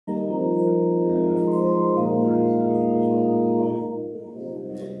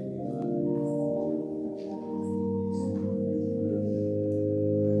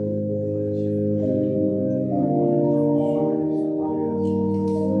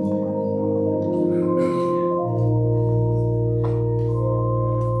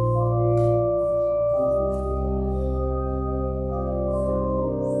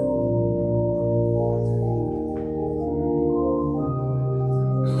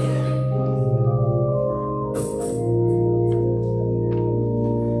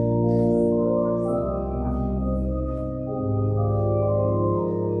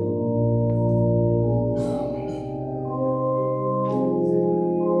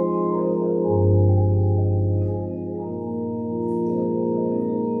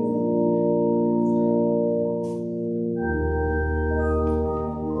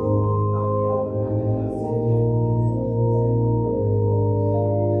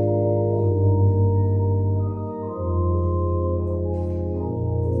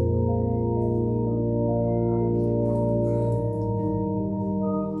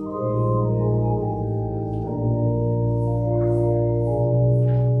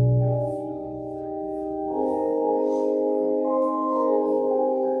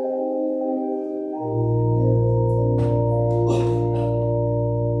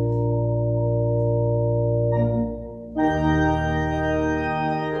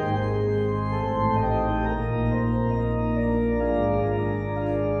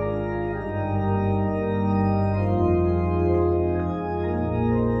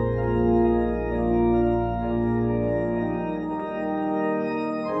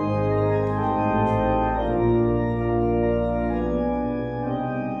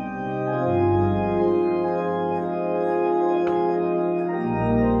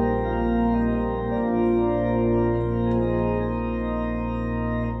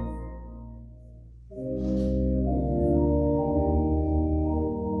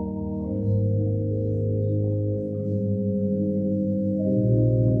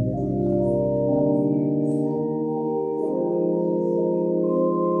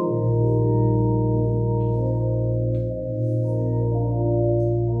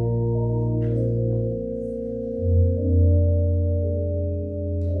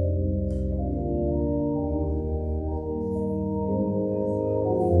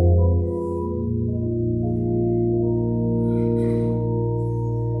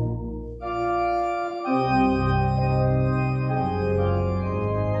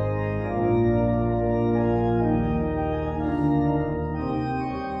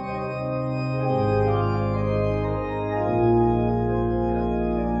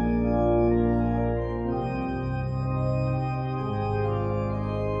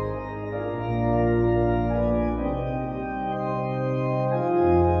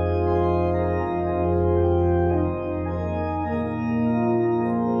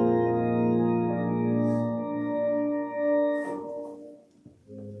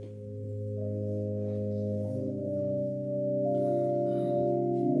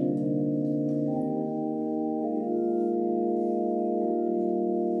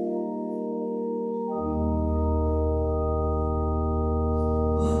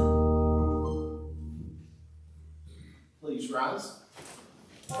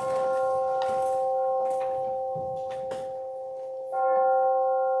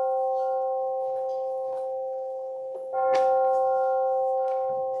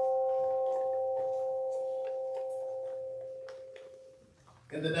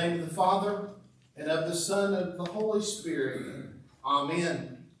In the name of the Father, and of the Son, and of the Holy Spirit.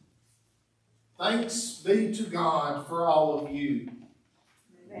 Amen. Thanks be to God for all of you.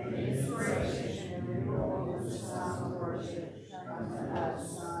 May the inspiration and renewal of the song of worship come to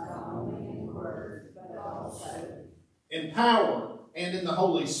us not only in word, but also in power and in the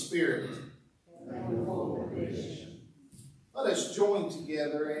Holy Spirit. and with full conviction. Let us join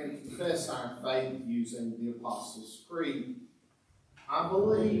together and confess our faith using the Apostles' Creed. I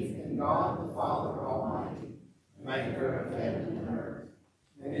believe in God the Father Almighty, maker of heaven and earth,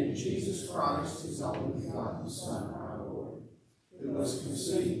 and in Jesus Christ, his only begotten Son, our Lord, who was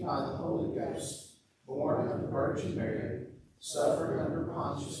conceived by the Holy Ghost, born of the Virgin Mary, suffered under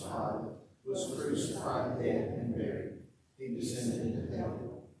Pontius Pilate, was crucified, dead, and buried. He descended into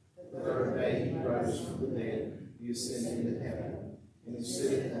hell. The third day he rose from the dead. He ascended into heaven, and is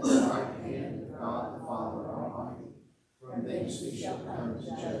sitting at the right hand of God the Father Almighty. From thence he shall come to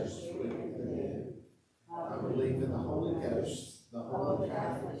judge the quick and the dead. I believe in the Holy Ghost, the Holy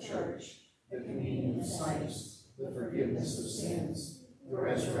Catholic Church, the communion of saints, the forgiveness of sins, the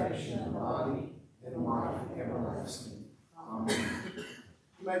resurrection of the body, and life everlasting. Amen.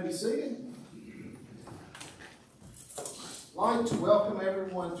 You may be seated. I'd like to welcome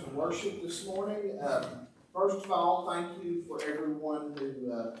everyone to worship this morning. First of all, thank you for everyone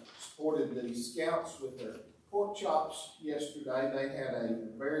who supported the Scouts with their pork chops yesterday. They had a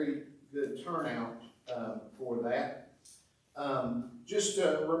very good turnout for that. Just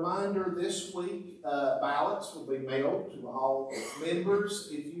a reminder, this week ballots will be mailed to all members.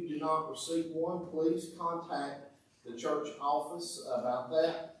 If you do not receive one, please contact the church office about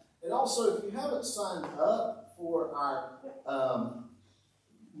that. And also, if you haven't signed up for our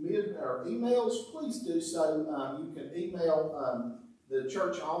emails, please do so. You can email the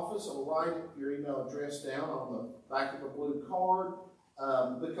church office, or write your email address down on the back of a blue card,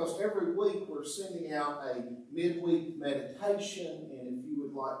 because every week we're sending out a midweek meditation, and if you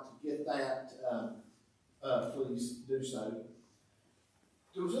would like to get that, please do so.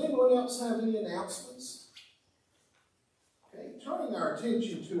 Does anyone else have any announcements? Okay, turning our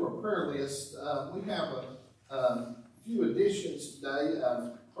attention to our prayer list, we have a few additions today.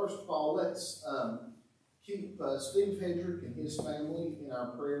 First of all, let's keep Steve Hedrick and his family in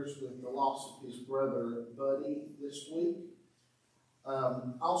our prayers with the loss of his brother Buddy this week.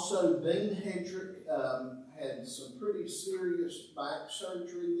 Also, Dean Hedrick had some pretty serious back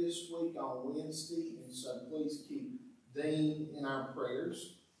surgery this week on Wednesday, and so please keep Dean in our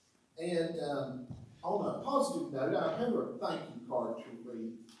prayers. And on a positive note, I have a thank you card to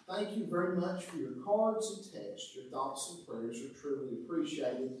read. Thank you very much for your cards and texts. Your thoughts and prayers are truly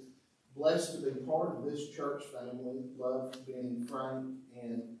appreciated. Blessed to be part of this church family. Love being Frank,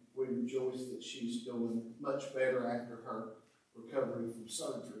 and we rejoice that she's doing much better after her recovery from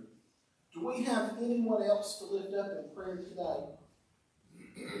surgery. Do we have anyone else to lift up in prayer today?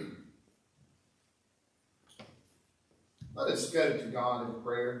 Let us go to God in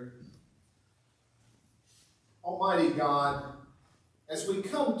prayer. Almighty God, as we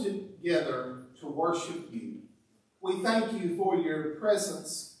come together to worship you, we thank you for your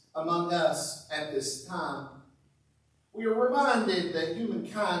presence among us at this time. We are reminded that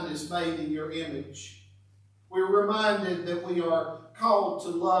humankind is made in your image. We are reminded that we are called to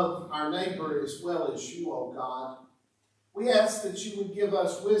love our neighbor as well as you, O God. We ask that you would give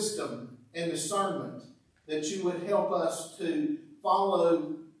us wisdom and discernment, that you would help us to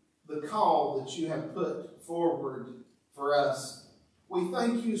follow the call that you have put forward for us. We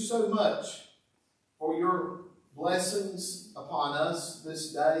thank you so much for your blessings upon us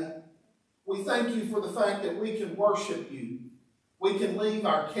this day. We thank you for the fact that we can worship you. We can leave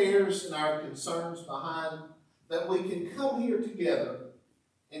our cares and our concerns behind, that we can come here together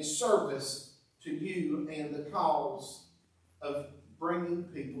in service to you and the cause of bringing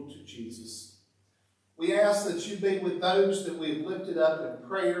people to Jesus. We ask that you be with those that we have lifted up in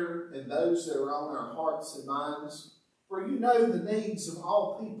prayer and those that are on our hearts and minds, for you know the needs of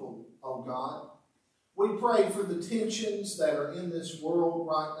all people, O God. We pray for the tensions that are in this world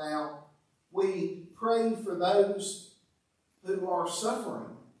right now. We pray for those who are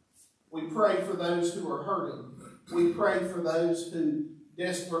suffering. We pray for those who are hurting. We pray for those who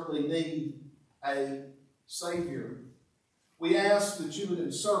desperately need a Savior. We ask that you would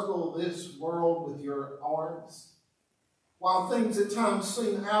encircle this world with your arms. While things at times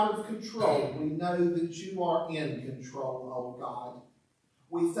seem out of control, we know that you are in control, O God.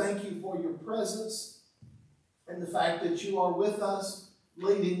 We thank you for your presence and the fact that you are with us,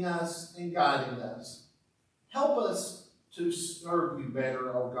 leading us and guiding us. Help us to serve you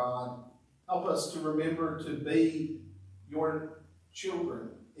better, O God. Help us to remember to be your children,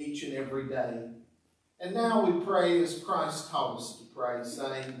 each and every day. And now we pray as Christ taught us to pray,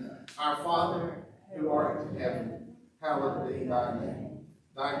 saying, Our Father, who art in heaven, hallowed be thy name.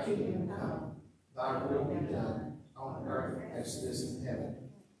 Thy kingdom come, thy will be done, on earth as it is in heaven.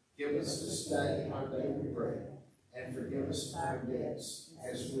 Give us this day our daily bread, and forgive us our debts,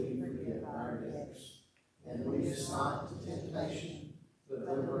 as we forgive our debtors. And lead us not into temptation, but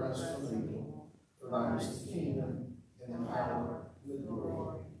deliver us from evil. For thine is the kingdom, and the power, and the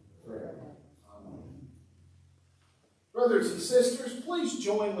glory, forever. Amen. Brothers and sisters, please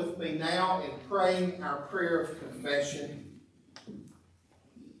join with me now in praying our prayer of confession.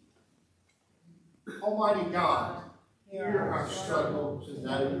 Almighty God, hear our struggle to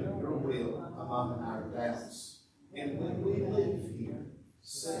know your will among our doubts. And when we leave here,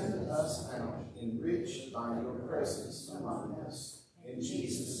 send us out enriched by your presence among us. In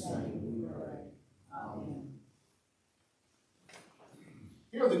Jesus' name we pray. Amen.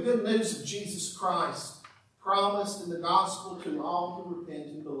 Hear the good news of Jesus Christ, promised in the gospel to all who repent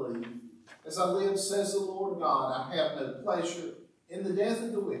and believe. As I live, says the Lord God, I have no pleasure in the death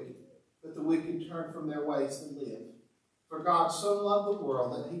of the wicked, but the wicked turn from their ways and live. For God so loved the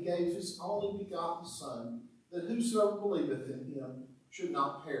world that he gave his only begotten Son, that whosoever believeth in him should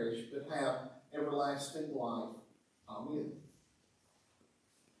not perish, but have everlasting life. Amen.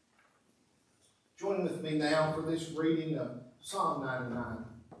 Join with me now for this reading of Psalm 99.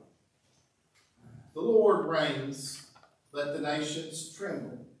 The Lord reigns, let the nations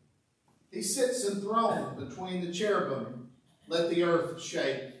tremble. He sits enthroned between the cherubim, let the earth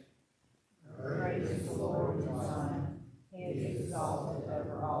shake. Praise the Lord in Zion. He is exalted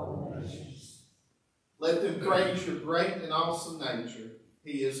over all the nations. Let them praise your great and awesome nature.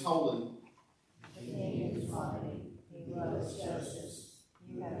 He is holy. The King is mighty. He loves justice.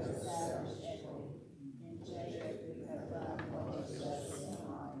 You have established equity. In Jacob you have done what is just and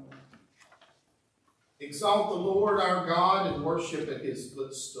right. Exalt the Lord our God and worship at his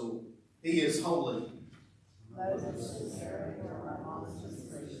footstool. He is holy. Moses and Sara were amongst his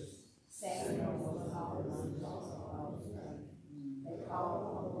priests. Samuel was among the also. They called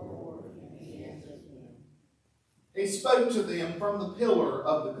on the Lord and he answered them. He spoke to them from the pillar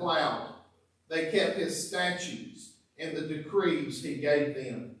of the cloud. They kept his statutes and the decrees he gave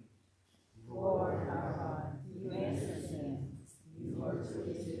them. Lord our God, you answered them. You were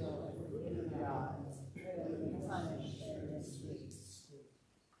to Israel a forgiving God, who punished their misdeeds.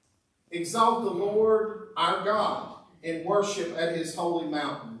 Exalt the Lord our God and worship at his holy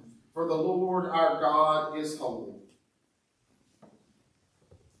mountain, for the Lord our God is holy.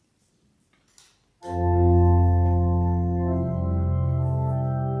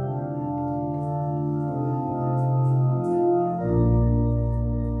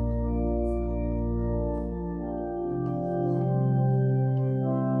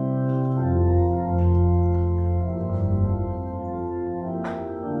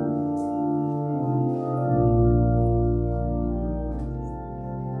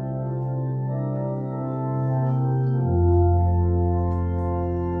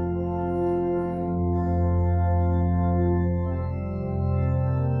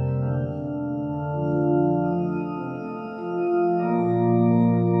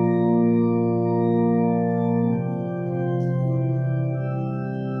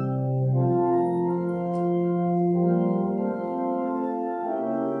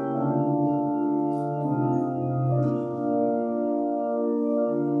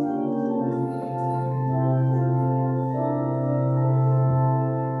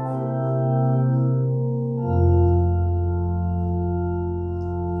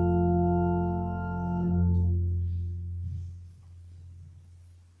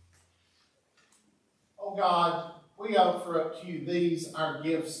 God, we offer up to you these, our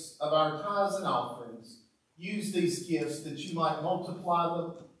gifts of our tithes and offerings. Use these gifts that you might multiply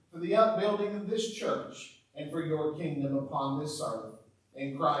them for the upbuilding of this church and for your kingdom upon this earth.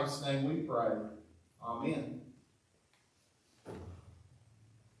 In Christ's name we pray. Amen.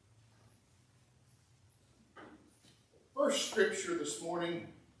 First scripture this morning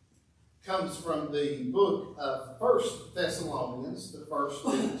comes from the book of 1 Thessalonians, the first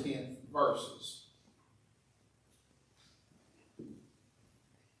and 10th verses.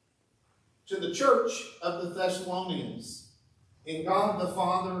 To the church of the Thessalonians, in God the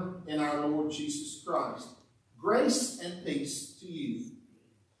Father and our Lord Jesus Christ, grace and peace to you.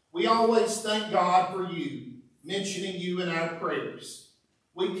 We always thank God for you, mentioning you in our prayers.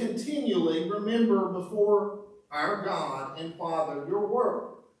 We continually remember before our God and Father your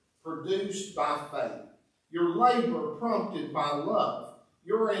work produced by faith, your labor prompted by love,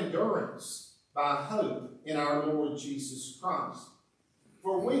 your endurance by hope in our Lord Jesus Christ.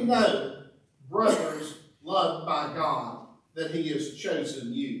 For we know, brothers loved by God, that he has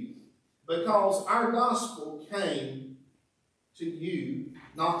chosen you, because our gospel came to you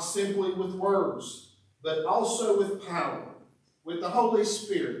not simply with words, but also with power, with the Holy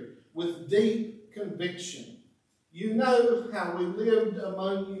Spirit, with deep conviction. You know how we lived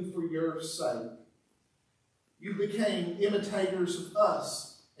among you for your sake. You became imitators of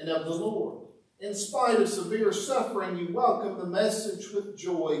us and of the Lord. In spite of severe suffering, you welcomed the message with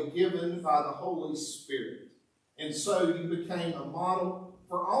joy given by the Holy Spirit. And so you became a model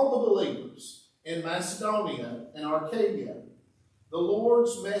for all the believers in Macedonia and Arcadia. The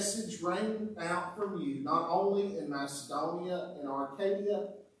Lord's message rang out from you, not only in Macedonia and Arcadia,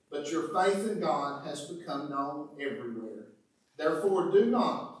 but your faith in God has become known everywhere. Therefore, do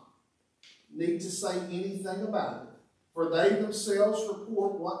not need to say anything about it, for they themselves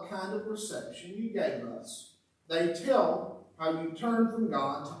report what kind of reception you gave us. They tell how you turned from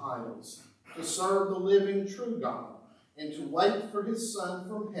God to idols, to serve the living true God, and to wait for his Son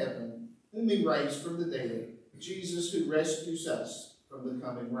from heaven, whom he raised from the dead, Jesus, who rescues us from the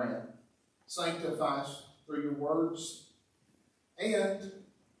coming wrath. Sanctify us through your words. And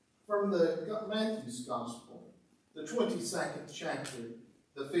from the Matthew's Gospel, the 22nd chapter,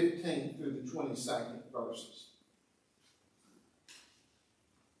 the 15th through the 22nd verses.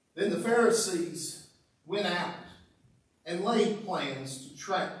 Then the Pharisees went out and laid plans to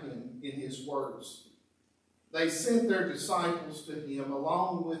trap him in his words. They sent their disciples to him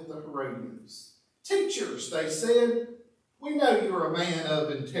along with the Herodians. Teachers, they said, we know you're a man of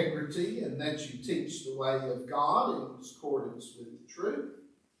integrity and that you teach the way of God in accordance with the truth.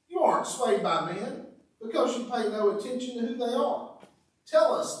 You aren't swayed by men because you pay no attention to who they are.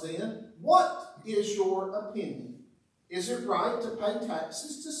 Tell us then, what is your opinion? Is it right to pay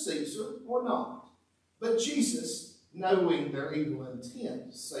taxes to Caesar or not? But Jesus, knowing their evil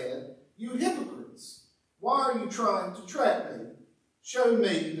intent, said, you hypocrites, why are you trying to trap me? Show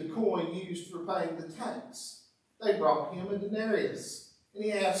me the coin used for paying the tax. They brought him a denarius, and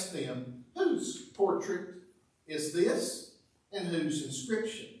he asked them, whose portrait is this, and whose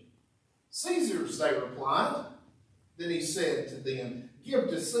inscription? Caesar's, they replied. Then he said to them, give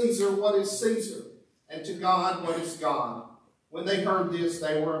to Caesar what is Caesar, and to God what is God. When they heard this,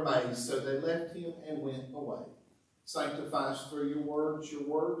 they were amazed, so they left him and went away. Sanctify us through your words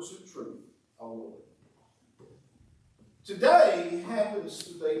are truth, O Lord. Today happens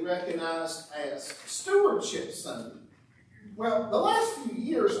to be recognized as Stewardship Sunday. Well, the last few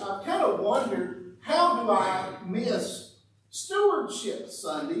years, I've kind of wondered, how do I miss Stewardship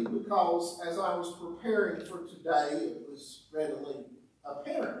Sunday? Because as I was preparing for today, it was readily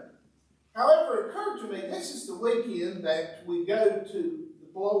apparent. However, it occurred to me, this is the weekend that we go to the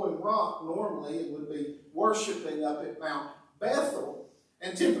Blowing Rock normally and would be worshiping up at Mount Bethel.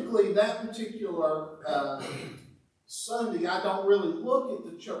 And typically that particular Sunday, I don't really look at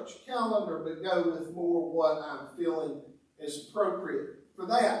the church calendar, but go with more what I'm feeling is appropriate for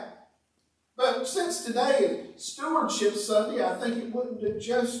that. But since today is Stewardship Sunday, I think it wouldn't do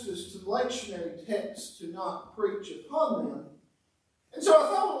justice to the lectionary text to not preach upon them. And so I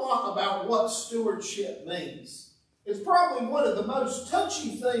thought a lot about what stewardship means. It's probably one of the most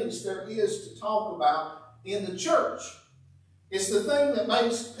touchy things there is to talk about in the church. It's the thing that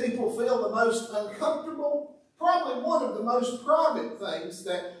makes people feel the most uncomfortable, probably one of the most private things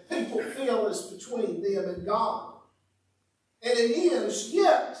that people feel is between them and God. And it is,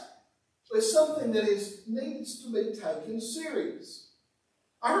 yet, it's something that needs to be taken serious.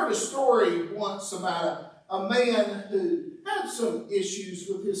 I heard a story once about a man who had some issues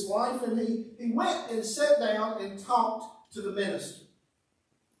with his life, and he went and sat down and talked to the minister.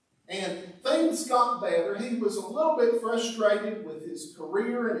 And things got better. He was a little bit frustrated with his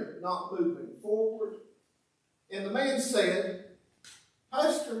career and it not moving forward. And the man said,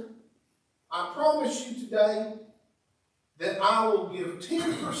 Pastor, I promise you today that I will give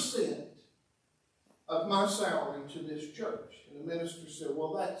 10% of my salary to this church. And the minister said,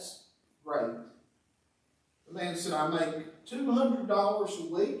 well, that's great. The man said, I make $200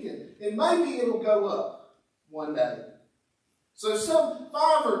 a week, and maybe it'll go up one day. So some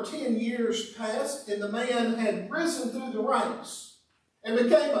 5 or 10 years passed, and the man had risen through the ranks and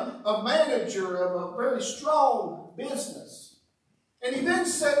became a manager of a very strong business. And he then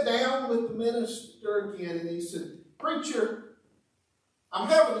sat down with the minister again, and he said, Preacher, I'm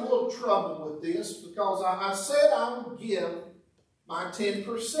having a little trouble with this because I said I would give my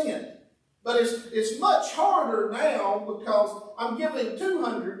 10%. But it's much harder now because I'm giving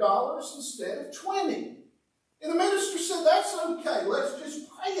 $200 instead of $20. And the minister said, that's okay. Let's just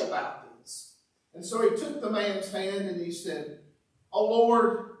pray about this. And so he took the man's hand and he said, Oh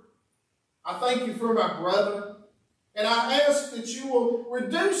Lord, I thank you for my brother, and I ask that you will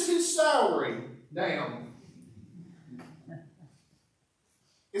reduce his salary down.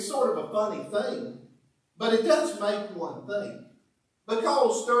 It's sort of a funny thing, but it does make one think.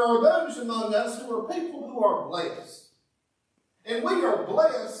 Because there are those among us who are people who are blessed. And we are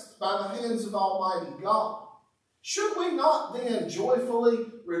blessed by the hands of Almighty God. Should we not then joyfully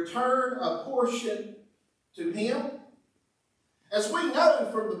return a portion to Him? As we know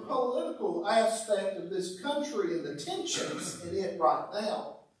from the political aspect of this country and the tensions in it right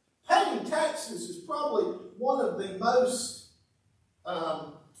now, paying taxes is probably one of the most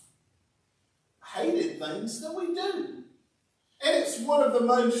hated things that we do. And it's one of the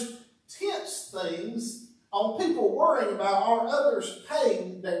most tense things on people worrying about are others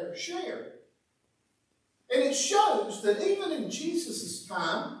paying their share. And it shows that even in Jesus'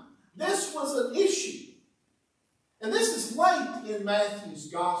 time, this was an issue. And this is late in Matthew's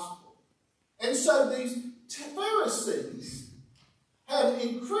gospel. And so these Pharisees have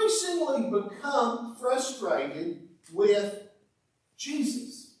increasingly become frustrated with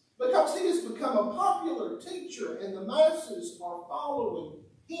Jesus, because he has become a popular teacher and the masses are following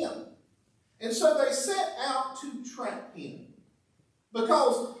him. And so they set out to trap him.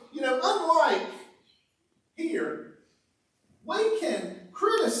 Because, unlike here, we can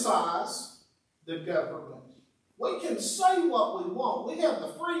criticize the government. We can say what we want. We have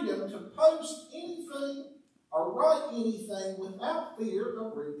the freedom to post anything or write anything without fear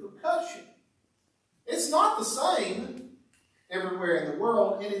of repercussion. It's not the same everywhere in the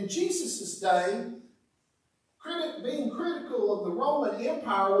world. And in Jesus' day, being critical of the Roman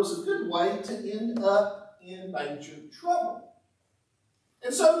Empire was a good way to end up in major trouble.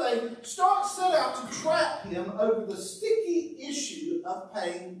 And so they set out to trap him over the sticky issue of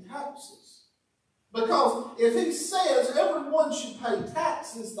paying taxes. Because if he says everyone should pay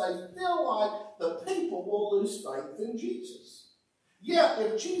taxes, they feel like the people will lose faith in Jesus. Yet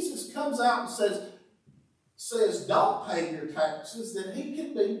if Jesus comes out and says don't pay your taxes, then he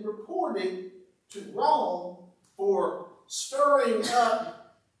can be reported to Rome for stirring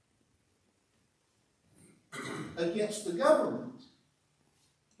up against the government.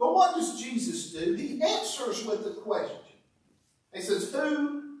 But what does Jesus do? He answers with a question. He says,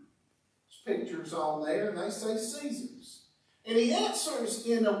 whose picture's on there? And they say Caesar's. And he answers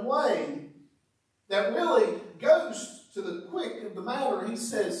in a way that really goes to the quick of the matter. He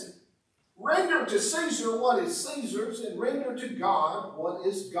says, render to Caesar what is Caesar's, and render to God what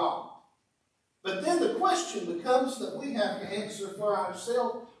is God. But then the question becomes that we have to answer for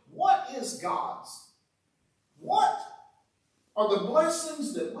ourselves, what is God's? What are the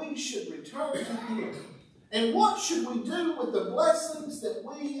blessings that we should return to Him? And what should we do with the blessings that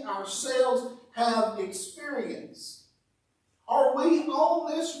we ourselves have experienced? Are we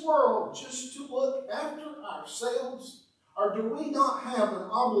on this world just to look after ourselves? Or do we not have an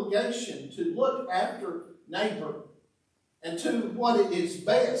obligation to look after neighbor and to what it is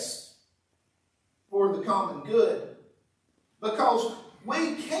best for the common good? Because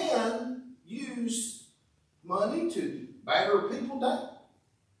we can use money to batter people down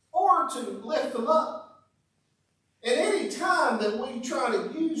or to lift them up. And any time that we try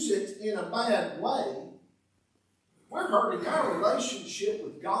to use it in a bad way, we're hurting our relationship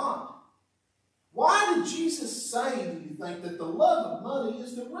with God. Why did Jesus say, do you think, that the love of money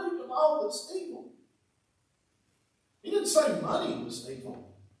is the root of all that's evil? He didn't say money was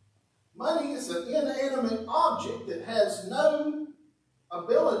evil. Money is an inanimate object that has no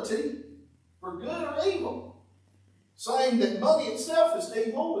ability for good or evil. Saying that money itself is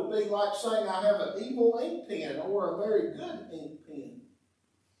evil would be like saying I have an evil ink pen or a very good ink pen.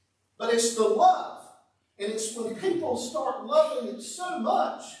 But it's the love. And it's when people start loving it so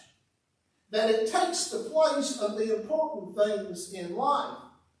much that it takes the place of the important things in life.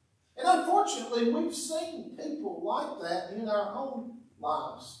 And unfortunately, we've seen people like that in our own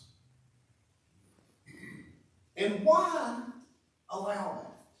lives. And why allow that?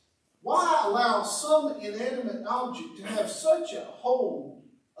 Why allow some inanimate object to have such a hold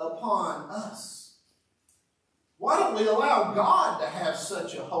upon us? Why don't we allow God to have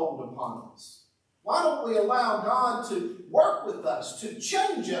such a hold upon us? Why don't we allow God to work with us, to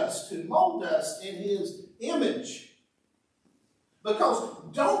change us, to mold us in His image?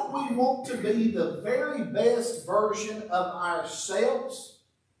 Because don't we want to be the very best version of ourselves?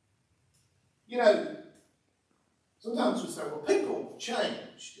 Sometimes we say, well, people have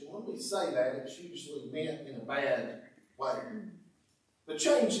changed. And when we say that, it's usually meant in a bad way. But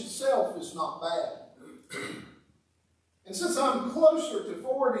change itself is not bad. And since I'm closer to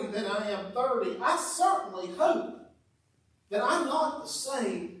 40 than I am 30, I certainly hope that I'm not the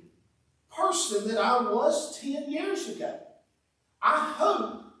same person that I was 10 years ago. I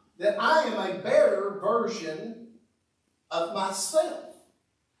hope that I am a better version of myself.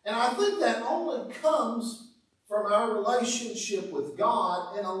 And I think that only comes from our relationship with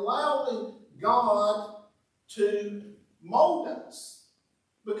God and allowing God to mold us.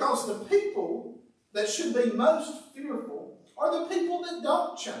 Because the people that should be most fearful are the people that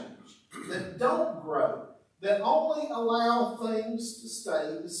don't change, that don't grow, that only allow things to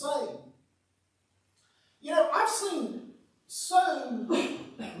stay the same. You know, I've seen so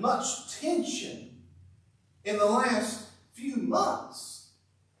much tension in the last few months.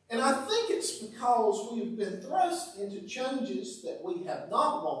 And I think it's because we've been thrust into changes that we have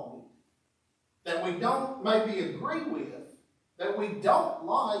not wanted, that we don't maybe agree with, that we don't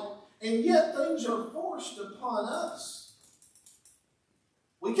like, and yet things are forced upon us.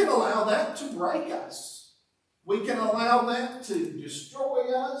 We can allow that to break us. We can allow that to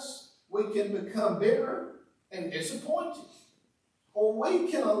destroy us. We can become bitter and disappointed. Or we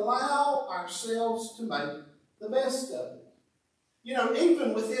can allow ourselves to make the best of it. You know,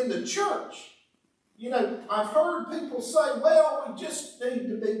 even within the church, you know, I've heard people say, well, we just need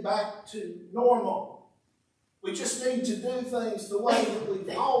to be back to normal. We just need to do things the way that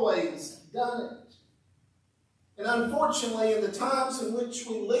we've always done it. And unfortunately, in the times in which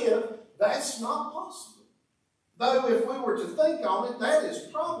we live, that's not possible. Though if we were to think on it, that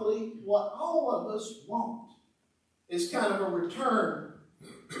is probably what all of us want, is kind of a return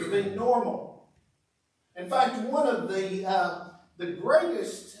to being normal. In fact, one of the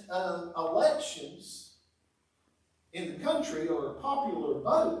greatest elections in the country, or a popular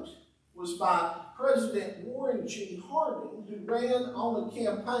vote, was by President Warren G. Harding, who ran on the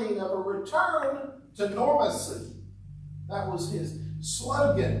campaign of a return to normalcy. That was his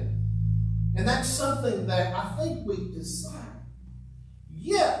slogan. And that's something that I think we desire.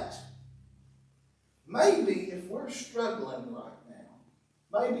 Yet, maybe if we're struggling right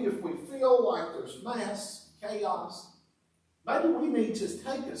now, maybe if we feel like there's mass chaos, maybe we need to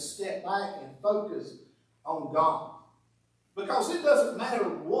take a step back and focus on God. Because it doesn't matter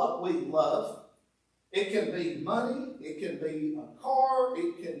what we love. It can be money, it can be a car,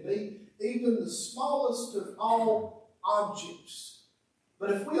 it can be even the smallest of all objects.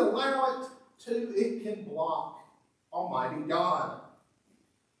 But if we allow it to, it can block Almighty God.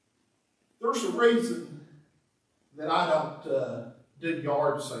 There's a reason that I don't do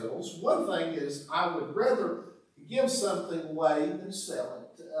yard sales. One thing is I would rather give something away than sell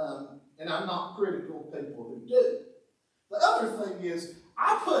it. And I'm not critical of people who do. The other thing is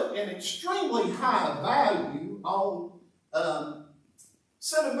I put an extremely high value on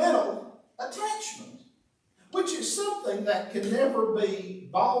sentimental attachment, which is something that can never be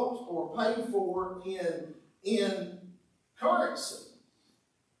bought or paid for in currency.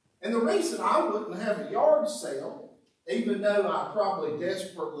 And the reason I wouldn't have a yard sale, even though I probably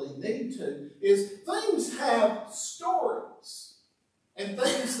desperately need to, is things have stories and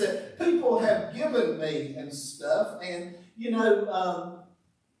things that people have given me and stuff. And, you know,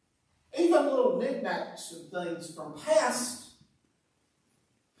 even little knickknacks and things from past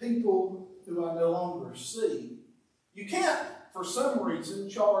people who I no longer see. You can't, for some reason,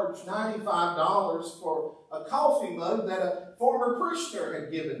 charge $95 for a coffee mug that a former parishioner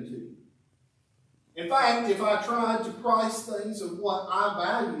had given to you. In fact, if I tried to price things of what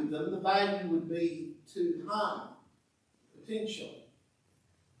I value them, the value would be too high, potentially.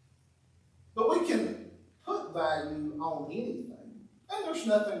 But we can put value on anything. And there's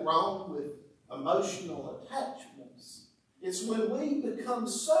nothing wrong with emotional attachments. It's when we become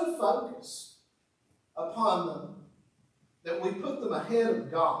so focused upon them that we put them ahead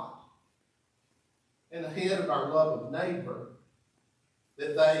of God and ahead of our love of neighbor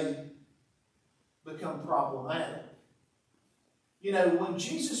that they become problematic. You know, when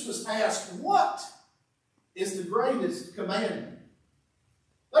Jesus was asked, what is the greatest commandment?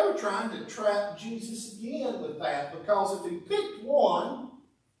 They were trying to trap Jesus again with that, because if he picked one,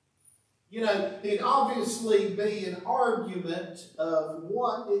 you know, it'd obviously be an argument of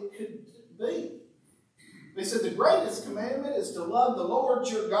what it could be. They said the greatest commandment is to love the Lord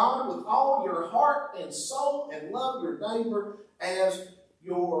your God with all your heart and soul, and love your neighbor as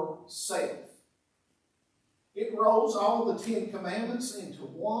yourself. It rolls all the 10 commandments into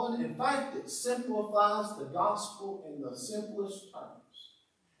one. In fact, it simplifies the gospel in the simplest terms.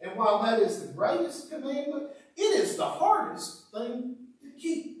 And while that is the greatest commandment, it is the hardest thing to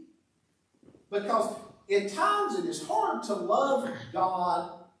keep. Because at times it is hard to love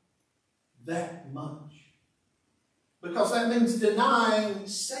God that much. Because that means denying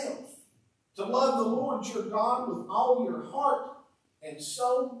self. To love the Lord your God with all your heart and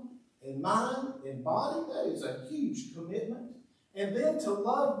soul and mind and body, that is a huge commitment. And then to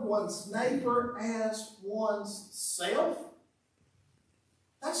love one's neighbor as one's self.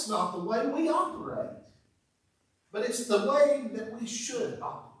 That's not the way we operate. But it's the way that we should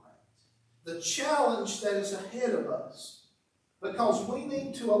operate. The challenge that is ahead of us. Because we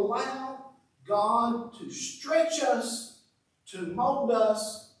need to allow God to stretch us, to mold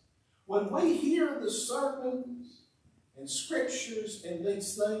us. When we hear the sermons and scriptures and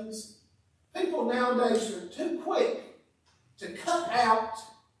these things, people nowadays are too quick to cut out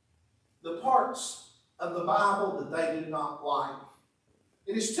the parts of the Bible that they do not like.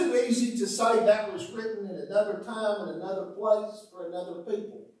 It is too easy to say that was written in another time, in another place, for another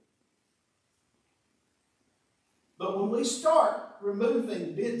people. But when we start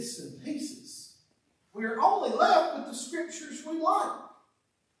removing bits and pieces, we are only left with the scriptures we like.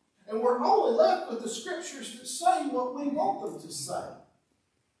 And we're only left with the scriptures that say what we want them to say.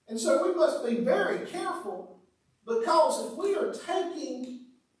 And so we must be very careful, because if we are taking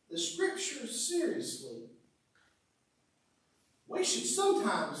the scriptures seriously, we should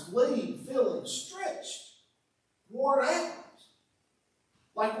sometimes leave feeling stretched, worn out,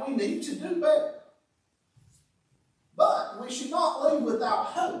 like we need to do better. But we should not leave without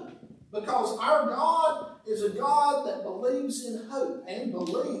hope, because our God is a God that believes in hope and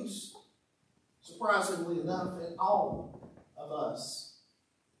believes, surprisingly enough, in all of us.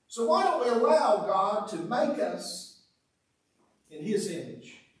 So why don't we allow God to make us in His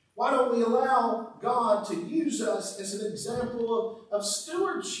image? Why don't we allow God to use us as an example of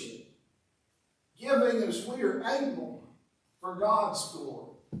stewardship, giving as we are able for God's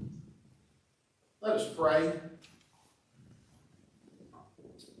glory? Let us pray.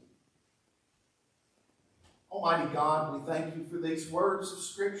 Almighty God, we thank you for these words of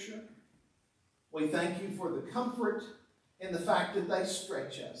Scripture. We thank you for the comfort in the fact that they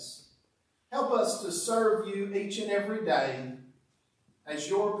stretch us. Help us to serve you each and every day as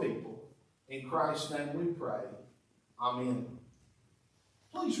your people. In Christ's name we pray. Amen.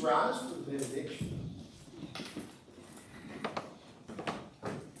 Please rise for the benediction.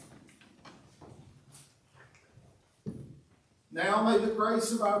 Now may the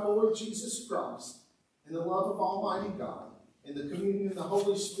grace of our Lord Jesus Christ and the love of Almighty God and the communion of the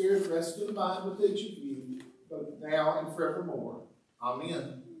Holy Spirit rest and abide with each of you, both now and forevermore.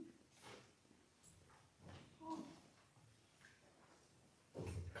 Amen.